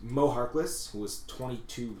traded Mo Harkless, who was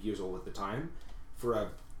 22 years old at the time, for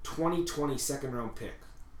a 2020 second round pick.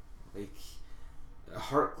 Like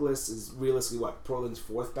Harkless is realistically what Portland's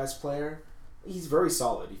fourth best player. He's very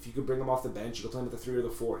solid. If you could bring him off the bench, you could play him at the 3 or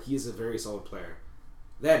the 4. He is a very solid player.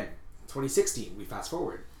 Then 2016, we fast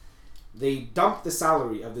forward. They dumped the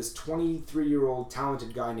salary of this 23-year-old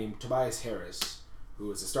talented guy named Tobias Harris,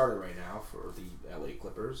 who is a starter right now for the LA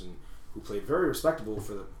Clippers and who played very respectable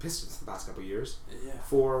for the Pistons the past couple of years, Yeah.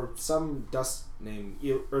 for some dust named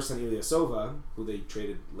Ersan Ilyasova, who they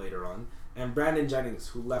traded later on, and Brandon Jennings,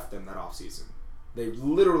 who left them that offseason. They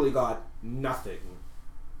literally got nothing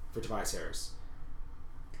for Tobias Harris.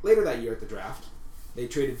 Later that year at the draft, they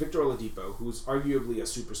traded Victor Oladipo, who's arguably a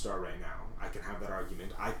superstar right now. I can have that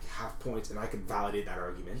argument. I have points, and I can validate that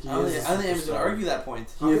argument. He I don't is think a anyone's going to superstar. argue that point.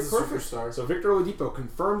 He Okay, is a perfect. superstar. So Victor Oladipo,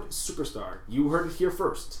 confirmed superstar. You heard it here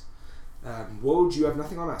first. Woj, you have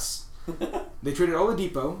nothing on us. They traded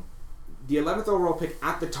Oladipo, the 11th overall pick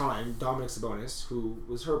at the time, Dominic Sabonis, who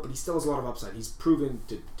was hurt, but he still has a lot of upside. He's proven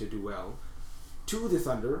to do well, to the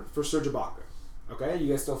Thunder for Serge Ibaka. Okay, you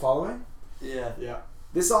guys still following? Yeah. Yeah.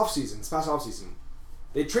 This past offseason,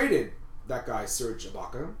 they traded that guy, Serge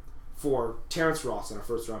Ibaka, for Terrence Ross and a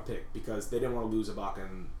first-round pick because they didn't want to lose Ibaka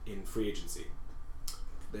in free agency.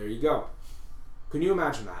 There you go. Can you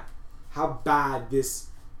imagine that? How bad this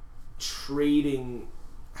trading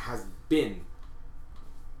has been.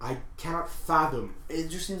 I cannot fathom. It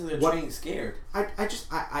just seems like they're What- getting scared. I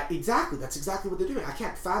exactly. That's exactly what they're doing. I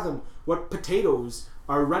can't fathom what potatoes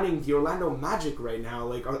are running the Orlando Magic right now.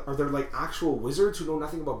 Like, are there like actual wizards who know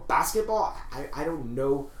nothing about basketball? I don't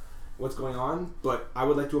know what's going on, but I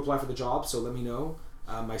would like to apply for the job. So let me know.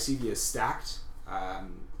 My CV is stacked. I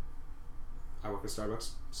work at Starbucks,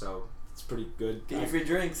 so it's pretty good. Get your free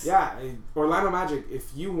drinks. Yeah, Orlando Magic.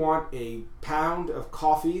 If you want a pound of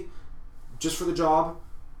coffee just for the job,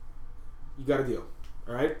 you got a deal.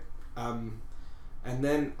 All right. And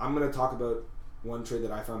then I'm gonna talk about one trade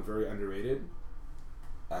that I found very underrated.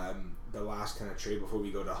 The last kind of trade before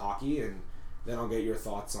we go to hockey, and then I'll get your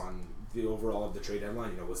thoughts on the overall of the trade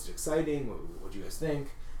deadline. You know, was it exciting? What do you guys think?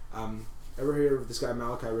 Ever hear of this guy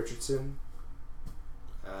Malachi Richardson?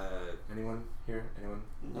 Anyone here? Anyone?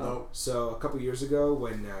 No. So a couple years ago,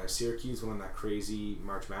 when Syracuse went on that crazy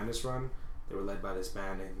March Madness run, they were led by this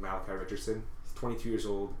man named Malachi Richardson. He's 22 years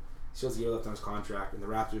old. He still has a year left on his contract, and the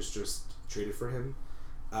Raptors just traded for him.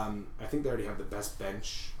 I think they already have the best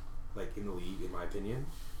bench, like in the league, in my opinion.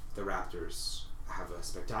 The Raptors have a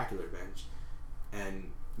spectacular bench,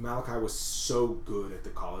 and Malachi was so good at the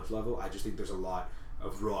college level. I just think there's a lot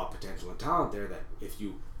of raw potential and talent there that if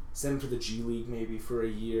you send him to the G League maybe for a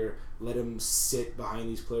year, let him sit behind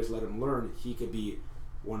these players, let him learn, he could be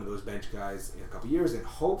one of those bench guys in a couple years and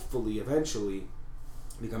hopefully eventually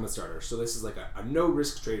become a starter. So this is like a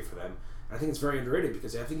no-risk trade for them. And I think it's very underrated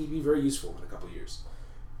because I think he'd be very useful in a couple years.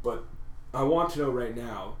 But I want to know right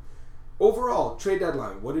now, overall, trade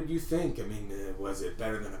deadline, what did you think? I mean, was it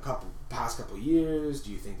better than past couple years?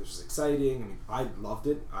 Do you think this was exciting? I mean, I loved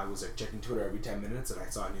it. I was like checking Twitter every 10 minutes and I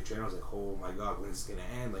saw a new trade. I was like, oh my god, when is this going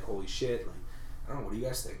to end? Like, holy shit. Like, I don't know. What do you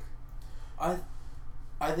guys think?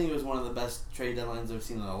 I think it was one of the best trade deadlines I've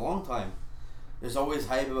seen in a long time. There's always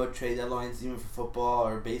hype about trade deadlines, even for football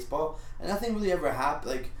or baseball, and nothing really ever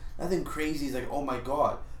happened. Like, nothing crazy is like, oh my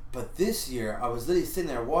god. But this year, I was literally sitting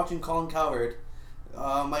there watching Colin Cowherd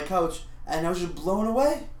on my couch, and I was just blown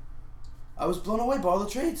away. I was blown away by all the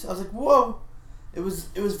trades. I was like, whoa. It was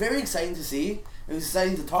very exciting to see. It was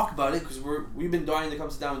exciting to talk about it because we've been dying to come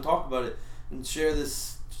sit down and talk about it and share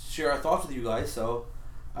our thoughts with you guys. So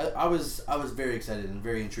I was very excited and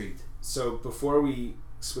very intrigued. So before we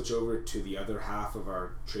switch over to the other half of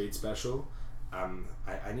our trade special,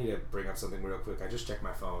 I need to bring up something real quick. I just checked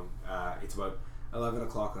my phone. It's about 11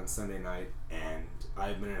 o'clock on Sunday night, and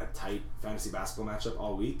I've been in a tight fantasy basketball matchup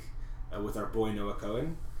all week with our boy Noah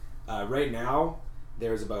Cohen. Right now,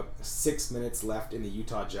 there's about 6 minutes left in the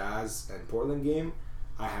Utah Jazz and Portland game.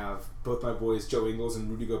 I have both my boys Joe Ingles and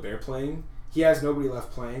Rudy Gobert playing. He has nobody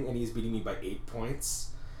left playing, and he's beating me by 8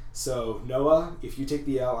 points. So, Noah, if you take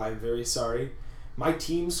the L, I'm very sorry. My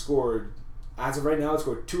team scored, as of right now, it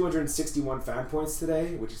scored 261 fan points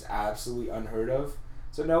today, which is absolutely unheard of.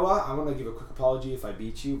 So, Noah, I want to give a quick apology if I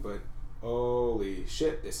beat you, but holy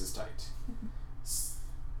shit, this is tight.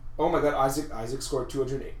 Oh my god, Isaac scored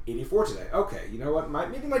 284 today. Okay, you know what?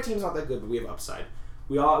 Maybe my team's not that good, but we have upside.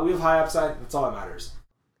 We have high upside. That's all that matters.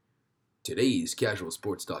 Today's Casual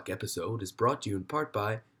Sports Talk episode is brought to you in part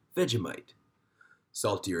by Vegemite.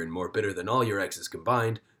 Saltier and more bitter than all your exes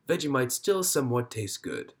combined, Vegemite still somewhat tastes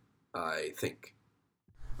good, I think.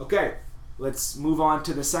 Okay, let's move on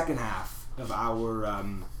to the second half of our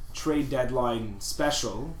trade deadline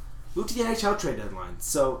special. Move to the NHL trade deadline.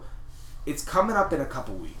 So it's coming up in a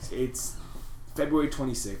couple weeks. It's February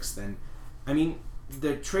 26th, and I mean,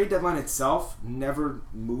 the trade deadline itself never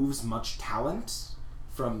moves much talent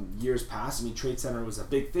from years past. I mean, Trade Center was a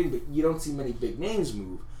big thing, but you don't see many big names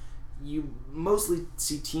move. You mostly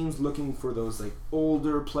see teams looking for those like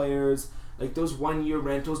older players, like those 1-year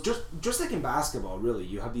rentals. Just like in basketball, really,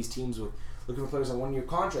 you have these teams with looking for players on 1-year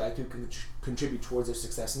contract who can contribute towards their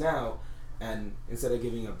success now, and instead of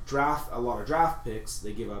giving up a lot of draft picks,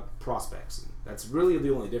 they give up prospects. And that's really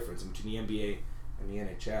the only difference between the NBA and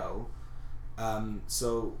the NHL.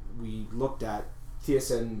 So we looked at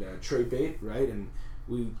TSN trade bait, right, and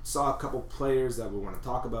we saw a couple players that we want to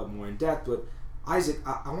talk about more in depth. But Isaac,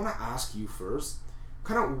 I want to ask you first,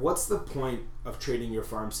 kind of what's the point of trading your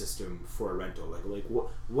farm system for a rental? Like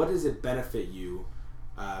what does it benefit you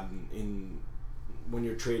in when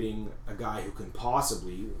you're trading a guy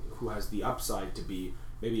who has the upside to be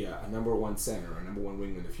maybe a number one center or a number one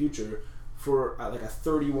wing in the future for like a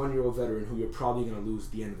 31-year-old veteran who you're probably going to lose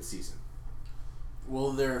at the end of the season?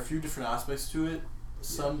 Well, there are a few different aspects to it.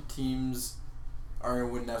 Some teams are in a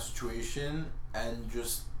win now situation and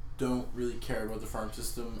just don't really care about the farm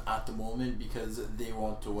system at the moment because they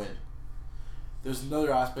want to win. There's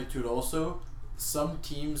another aspect to it also. Some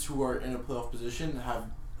teams who are in a playoff position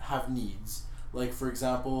have needs. Like, for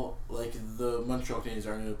example, like the Montreal Canadiens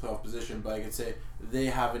are in a playoff position, but I could say they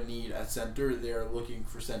have a need at center. They are looking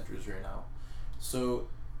for centers right now. So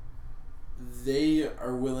they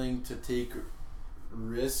are willing to take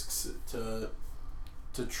risks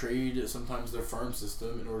to trade sometimes their farm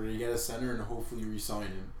system in order to get a center and hopefully re-sign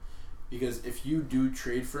him. Because if you do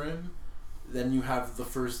trade for him, then you have the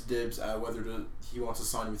first dibs at whether he wants to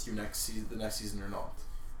sign with you the next season or not.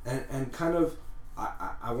 And kind of,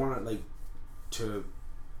 I want to like to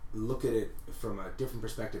look at it from a different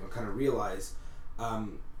perspective and kind of realize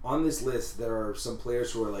on this list there are some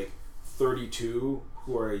players who are like 32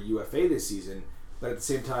 who are a UFA this season, but at the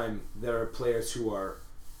same time there are players who are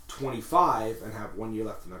 25 and have 1 year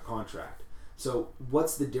left in their contract. So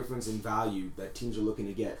what's the difference in value that teams are looking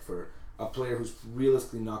to get for a player who's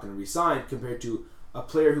realistically not going to re-sign compared to a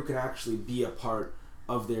player who can actually be a part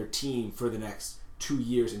of their team for the next 2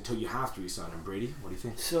 years until you have to re-sign him? Brady, what do you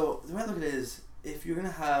think? So the way I look at it is, if you're going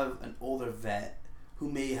to have an older vet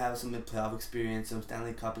who may have some playoff experience, some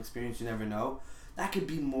Stanley Cup experience, you never know, that could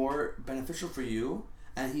be more beneficial for you,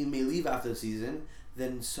 and he may leave after the season,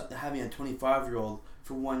 than having a 25-year-old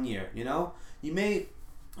for 1 year, you know? You may,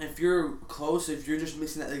 if you're close, if you're just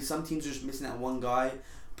missing that, like some teams are just missing that one guy,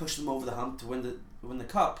 push them over the hump to win the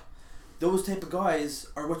cup. Those type of guys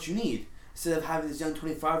are what you need. Instead of having this young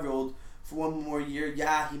 25-year-old for 1 more year,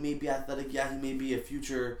 yeah, he may be athletic, yeah, he may be a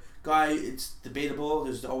future guy, it's debatable,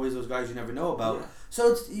 there's always those guys you never know about. Yeah.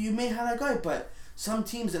 So you may have that guy, but some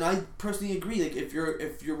teams, and I personally agree, like if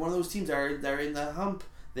you're one of those teams that are in the hump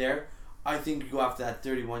there, I think you go after that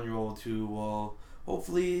 31-year-old who will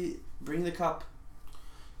hopefully bring the cup.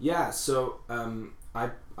 Yeah, so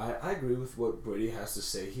I agree with what Brady has to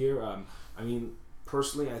say here. I mean,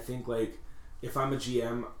 personally, I think like if I'm a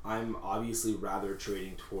GM, I'm obviously rather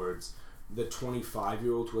trading towards the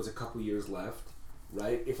 25-year-old who has a couple years left,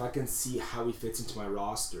 right? If I can see how he fits into my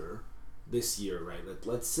roster this year, right?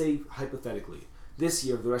 Let's say hypothetically, this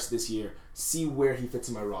year, the rest of this year, see where he fits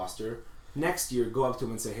in my roster. Next year, go up to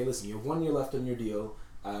him and say, hey, listen, you have 1 year left on your deal.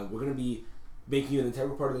 We're going to be making you an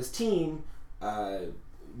integral part of this team. Do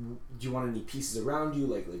you want any pieces around you?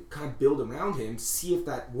 Like kind of build around him, see if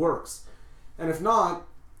that works. And if not,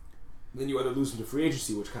 then you either lose him to free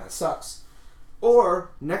agency, which kind of sucks.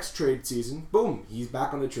 Or next trade season, boom, he's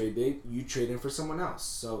back on the trade date. You trade him for someone else.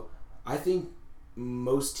 So I think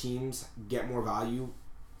most teams get more value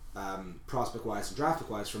prospect-wise and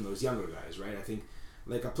draft-wise from those younger guys, right? I think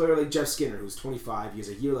like a player like Jeff Skinner, who's 25, he has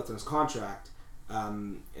a year left on his contract,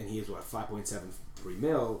 and he has, 5.73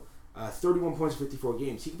 mil, 31 points in 54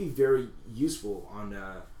 games. He could be very useful on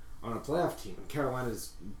a playoff team. And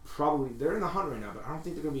Carolina's probably, they're in the hunt right now, but I don't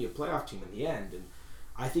think they're going to be a playoff team in the end. And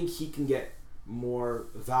I think he can get more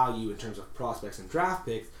value in terms of prospects and draft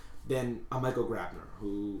picks than a Michael Grabner,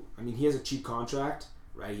 who, I mean, he has a cheap contract,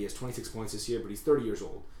 right? He has 26 points this year, but he's 30 years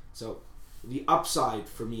old. So the upside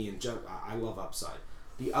for me in Jeff, I love upside.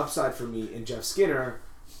 The upside for me in Jeff Skinner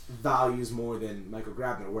values more than Michael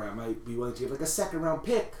Grabner, where I might be willing to give like a second round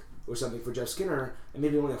pick or something for Jeff Skinner and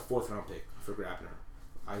maybe only a fourth round pick for Grabner.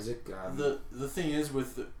 Isaac. The thing is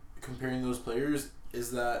with comparing those players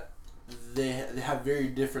is that they have very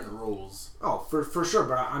different roles. Oh, for sure.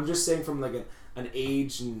 But I'm just saying from like an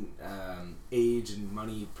age and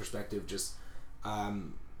money perspective. Just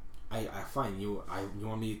I find you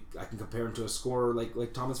want me. I can compare him to a scorer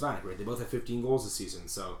like Thomas Vanek, right? They both have 15 goals this season.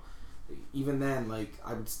 So even then, like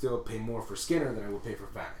I would still pay more for Skinner than I would pay for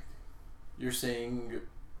Vanek. You're saying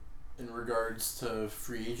in regards to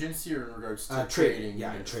free agency or in regards to trading? trading?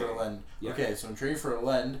 Yeah, in trading. For a lend. Yeah. Okay, so in trading for a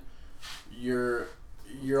lend, you're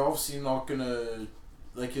obviously not gonna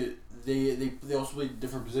like it. They also play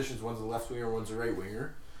different positions. One's a left winger, one's a right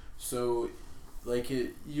winger. So, like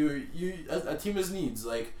it, a team has needs.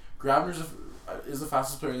 Like Grabner is the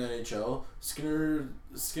fastest player in the NHL. Skinner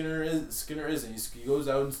isn't. He goes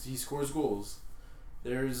out and he scores goals.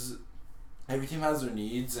 Every team has their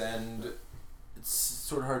needs, and it's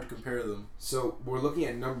sort of hard to compare them. So we're looking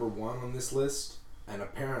at number 1 on this list, and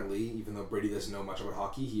apparently, even though Brady doesn't know much about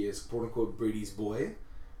hockey, he is quote unquote Brady's boy,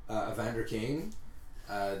 Evander Kane.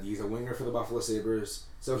 He's a winger for the Buffalo Sabres.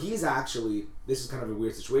 So he's actually, this is kind of a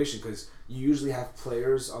weird situation because you usually have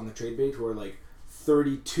players on the trade bait who are like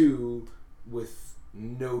 32 with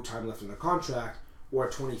no time left in their contract, or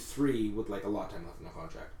 23 with like a lot of time left in their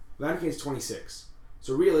contract. Evander Kane's 26.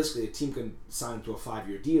 So realistically, a team can sign him to a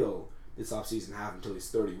 5-year deal this offseason, have until he's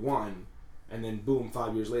 31, and then boom,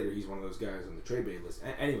 5 years later, he's one of those guys on the trade bait list.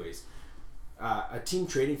 Anyways, a team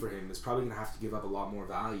trading for him is probably going to have to give up a lot more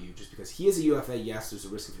value just because he is a UFA. Yes, there's a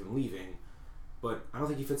risk of him leaving, but I don't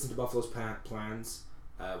think he fits into Buffalo's plans.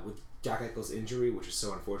 With Jack Eichel's injury, which is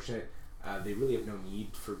so unfortunate, they really have no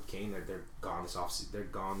need for Kane. They're gone this offseason. They're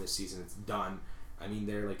gone this season. It's done. I mean,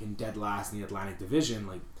 they're like in dead last in the Atlantic Division.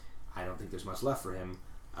 Like, I don't think there's much left for him.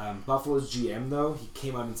 Buffalo's GM, though, he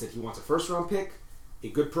came out and said he wants a first-round pick, a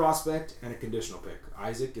good prospect, and a conditional pick.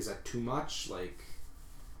 Isaac, is that too much? Like,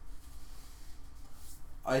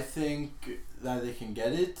 I think that they can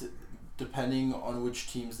get it depending on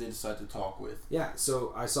which teams they decide to talk with. Yeah,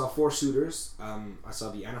 so I saw 4 suitors. I saw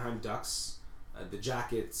the Anaheim Ducks, the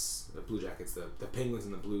Jackets, the Blue Jackets, the Penguins,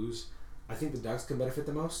 and the Blues. I think the Ducks can benefit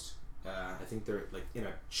the most. I think they're like in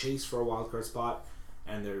a chase for a wild card spot,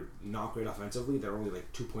 and they're not great offensively. They're only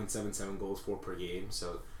like 2.77 goals for per game,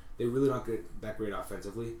 so they're really not that great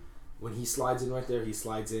offensively. When he slides in right there, he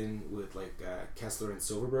slides in with like Kessler and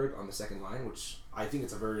Silverberg on the second line, which I think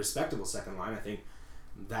it's a very respectable second line. I think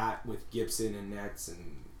that with Gibson and Nets,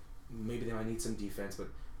 and maybe they might need some defense, but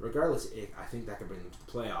regardless, I think that could bring them to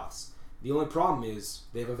the playoffs. The only problem is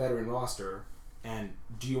they have a veteran roster, and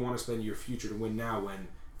do you want to spend your future to win now when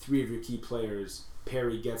 3 of your key players,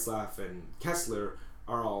 Perry, Getzlaf, and Kessler,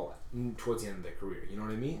 are all towards the end of their career? You know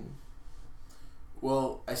what I mean?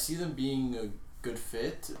 Well, I see them being a good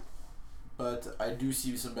fit, but I do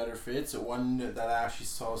see some better fits. One that I actually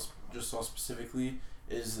saw specifically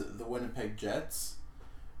is the Winnipeg Jets.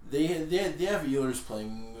 They have Ehlers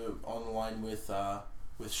playing on the line with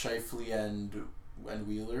Scheifele and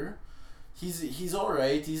Wheeler. He's all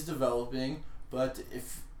right. He's developing, but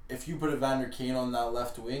if you put Evander Kane on that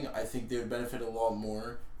left wing, I think they would benefit a lot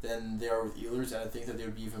more than they are with Ehlers, and I think that they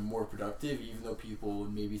would be even more productive, even though people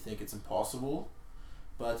would maybe think it's impossible.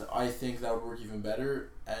 But I think that would work even better,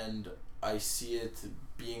 and I see it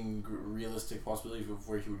being a realistic possibility of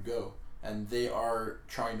where he would go. And they are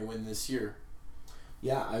trying to win this year.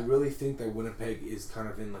 Yeah, I really think that Winnipeg is kind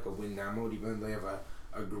of in like a win now mode, even though they have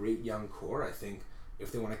a great young core. I think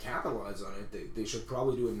if they want to capitalize on it, they should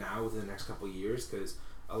probably do it now within the next couple of years, because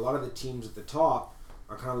a lot of the teams at the top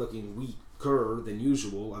are kind of looking weaker than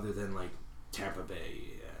usual, other than like Tampa Bay.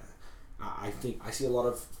 I think I see a lot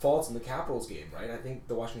of faults in the Capitals game, right? I think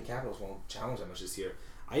the Washington Capitals won't challenge that much this year.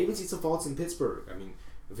 I even see some faults in Pittsburgh. I mean,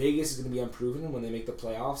 Vegas is going to be unproven when they make the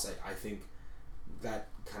playoffs. I think that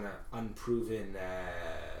kind of unproven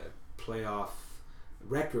playoff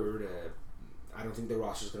record, I don't think the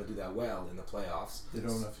roster is going to do that well in the playoffs. They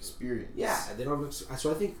don't have experience. Yeah, they don't have.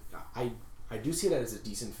 So I think I do see that as a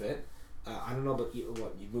decent fit. I don't know, but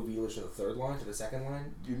what, you'd move Ehlers to the third line, to the second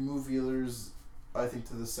line? You'd move Ehlers, I think,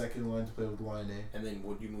 to the second line to play with line A. And then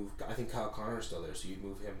would you move? I think Kyle Connor's still there, so you'd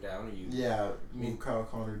move him down, or you? Yeah, move Kyle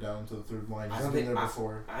Connor down to the third line. I don't think there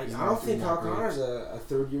before. I don't think Kyle Connor's a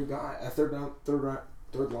third year guy, a third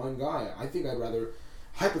line guy. I think I'd rather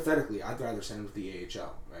send him to the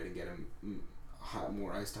AHL, right, and get him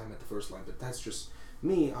more ice time at the first line. But that's just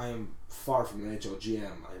me. I am far from an NHL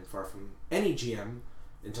GM. I am far from any GM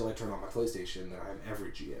until I turn on my PlayStation. Then I am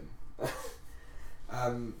every GM.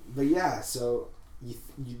 But yeah, so.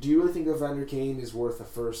 Do you really think Evander Kane is worth a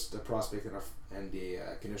prospect and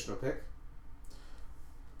a conditional pick?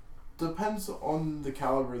 Depends on the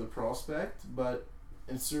caliber of the prospect, but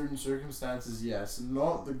in certain circumstances, yes.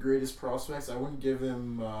 Not the greatest prospects. I wouldn't give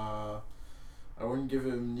him Nico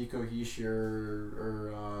Hischier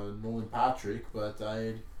or Nolan Patrick, but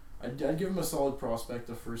I'd give him a solid prospect,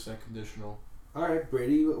 a first and conditional. All right,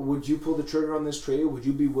 Brady, would you pull the trigger on this trade? Would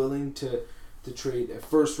you be willing to trade a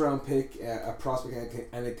first round pick, a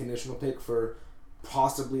prospect, and a conditional pick for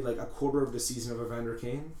possibly like a quarter of the season of Evander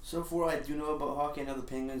Kane? So for what I do know about hockey, I know the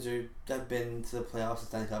Penguins have been to the playoffs and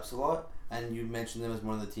Stanley Cups a lot, and you mentioned them as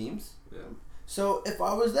one of the teams. Yeah. So if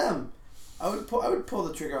I was them, I would pull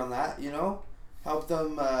the trigger on that. Help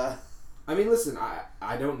them. I mean, listen,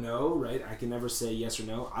 I don't know, right? I can never say yes or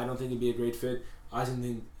no. I don't think it'd be a great fit. Doesn't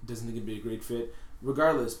think it'd be a great fit.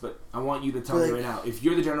 Regardless, but I want you to tell me right now, if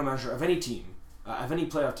you're the general manager of any team, of any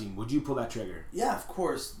playoff team, would you pull that trigger? Yeah, of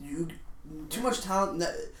course. Too much talent.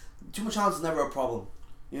 Too much talent is never a problem.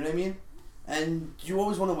 You know what I mean? And you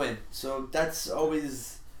always want to win, so that's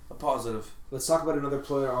always a positive. Let's talk about another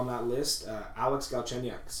player on that list, Alex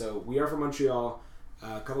Galchenyuk. So we are from Montreal.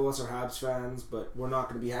 A couple of us are Habs fans, but we're not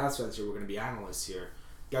going to be Habs fans here. We're going to be analysts here.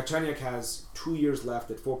 Galchenyuk has 2 years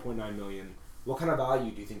left at $4.9 million. What kind of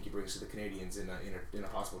value do you think he brings to the Canadians in a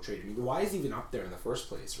possible trade? I mean, why is he even up there in the first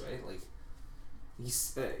place, right? Like,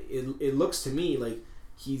 he's it looks to me like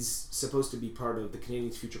he's supposed to be part of the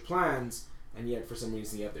Canadians' future plans, and yet for some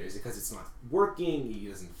reason he's up there. Is it because it's not working? He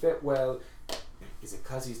doesn't fit well? Is it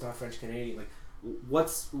because he's not French Canadian? Like,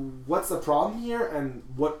 what's the problem here, and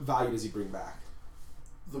what value does he bring back?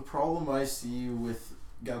 The problem I see with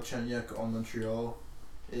Galchenyuk on Montreal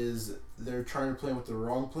is they're trying to play with the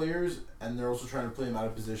wrong players, and they're also trying to play him out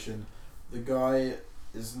of position. The guy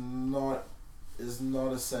is not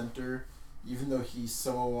a center, even though he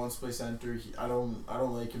somewhat wants to play center. I don't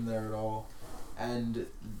like him there at all, and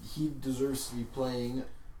he deserves to be playing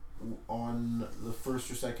on the first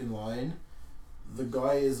or second line. The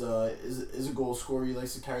guy is a goal scorer. He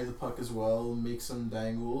likes to carry the puck as well, make some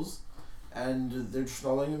dangles, and they're just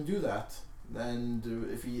not letting him do that. And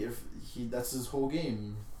if he that's his whole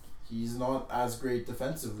game. He's not as great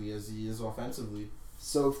defensively as he is offensively.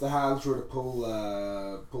 So if the Habs were to pull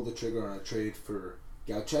the trigger on a trade for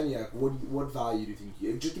Galchenyuk, what value do you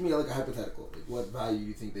think? Just give me like a hypothetical. Like, what value do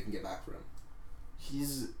you think they can get back for him?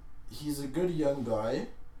 He's a good young guy.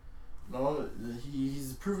 No,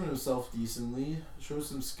 he's proven himself decently. Shows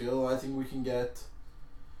some skill. I think we can get.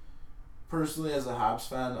 Personally, as a Habs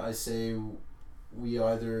fan, I say we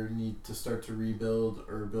either need to start to rebuild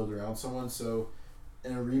or build around someone. So,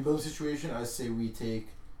 in a rebuild situation, I say we take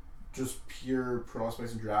just pure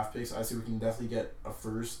prospects and draft picks. I say we can definitely get a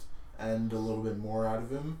first and a little bit more out of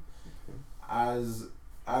him. As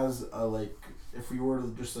a like, if we were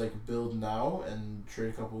to just like build now and trade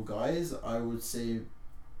a couple of guys, I would say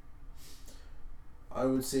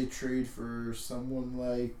trade for someone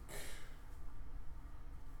like.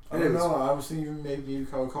 I don't know. I was thinking maybe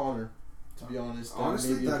Kyle Connor. To be honest,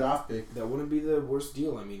 honestly, maybe a draft pick. That wouldn't be the worst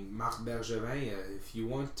deal. I mean, Marc Bergevin. If you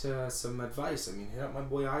want some advice, I mean, hit up my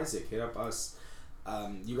boy Isaac. Hit up us.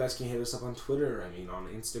 You guys can hit us up on Twitter. I mean, on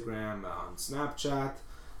Instagram, on Snapchat.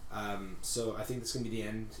 So I think this is gonna be the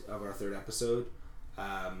end of our third episode.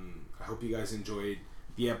 I hope you guys enjoyed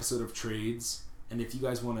the episode of trades. And if you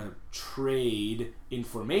guys want to trade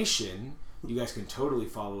information, you guys can totally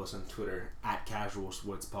follow us on Twitter at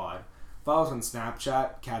CasualSportsPod. Follow us on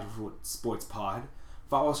Snapchat, CasualSportsPod.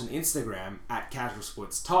 Follow us on Instagram at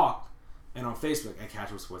CasualSportsTalk, and on Facebook at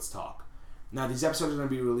CasualSportsTalk. Now, these episodes are going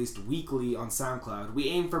to be released weekly on SoundCloud. We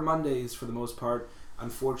aim for Mondays for the most part.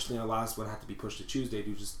 Unfortunately, our last one had to be pushed to Tuesday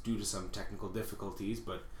due to some technical difficulties,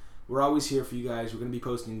 but we're always here for you guys. We're going to be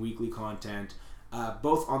posting weekly content,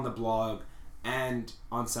 both on the blog and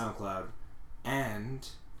on SoundCloud. And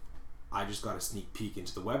I just got a sneak peek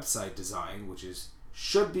into the website design, which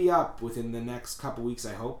should be up within the next couple weeks,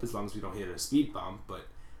 I hope, as long as we don't hit a speed bump. But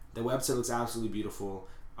the website looks absolutely beautiful.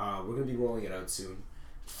 We're going to be rolling it out soon.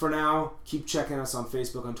 For now, keep checking us on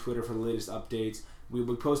Facebook, on Twitter for the latest updates. We'll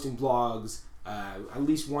be posting blogs, at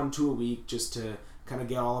least 1-2 a week, just to kind of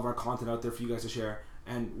get all of our content out there for you guys to share.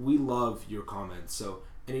 And we love your comments. So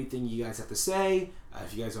anything you guys have to say,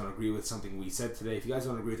 if you guys don't agree with something we said today, if you guys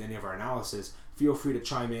don't agree with any of our analysis, feel free to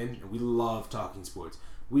chime in. And we love talking sports.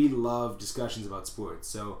 We love discussions about sports.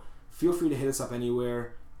 So feel free to hit us up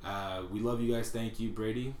anywhere. We love you guys. Thank you,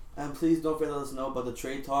 Brady. And please don't forget to let us know about the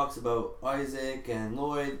trade talks about Isaac and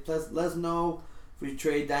Lloyd. Plus, let us know if we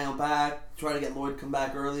trade Daniel back. Try to get Lloyd come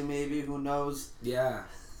back early, maybe. Who knows? Yeah.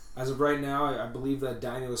 As of right now, I believe that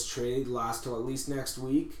Daniel's trade lasts till at least next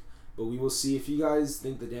week. But we will see. If you guys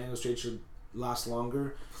think that Daniel's trade should last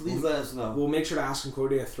longer, please let us know. We'll make sure to ask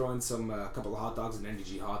Concordia to throw in some couple of hot dogs and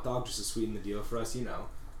NDG hot dog just to sweeten the deal for us, you know.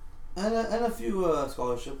 And a few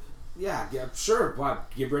scholarship. Yeah, sure. What?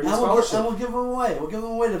 Give Brady a And scholarship. we'll give them away. We'll give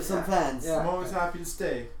them away to some fans. Yeah. I'm always happy to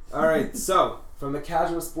stay. All right, so from the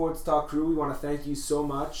Casual Sports Talk crew, we want to thank you so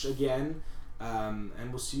much again, and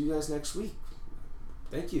we'll see you guys next week.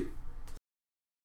 Thank you.